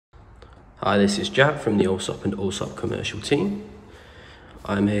Hi, this is Jack from the Allsop and Allsop commercial team.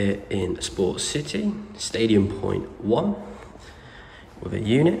 I'm here in Sports City, Stadium Point 1, with a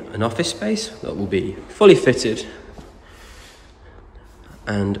unit, an office space that will be fully fitted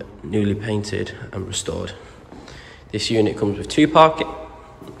and newly painted and restored. This unit comes with 2 parking,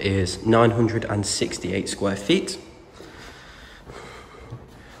 is 968 square feet,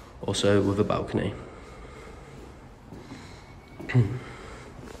 also with a balcony.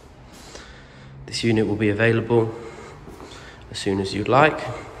 This unit will be available as soon as you'd like.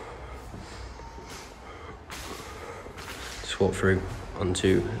 Just walk through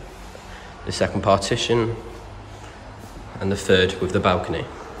onto the second partition and the third with the balcony.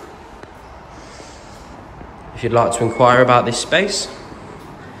 If you'd like to inquire about this space,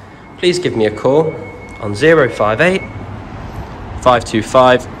 please give me a call on 058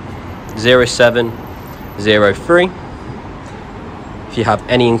 525 0703 if you have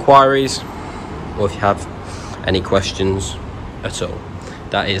any inquiries or if you have any questions at all.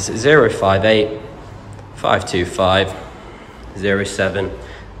 That is 058 525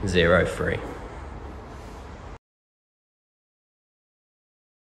 0703.